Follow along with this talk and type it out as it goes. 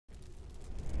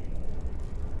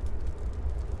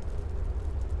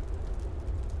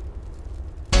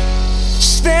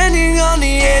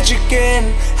edge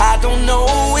again. I don't know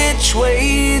which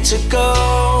way to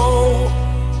go.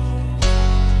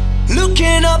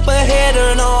 Looking up ahead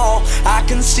and all I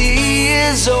can see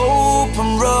is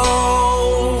open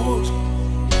road.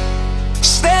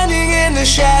 Standing in the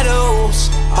shadows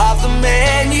of the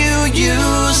man you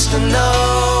used to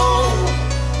know.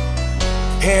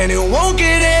 And it won't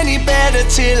get any better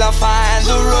till I find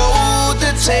the road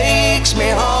that takes me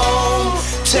home,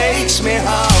 takes me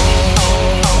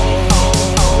home.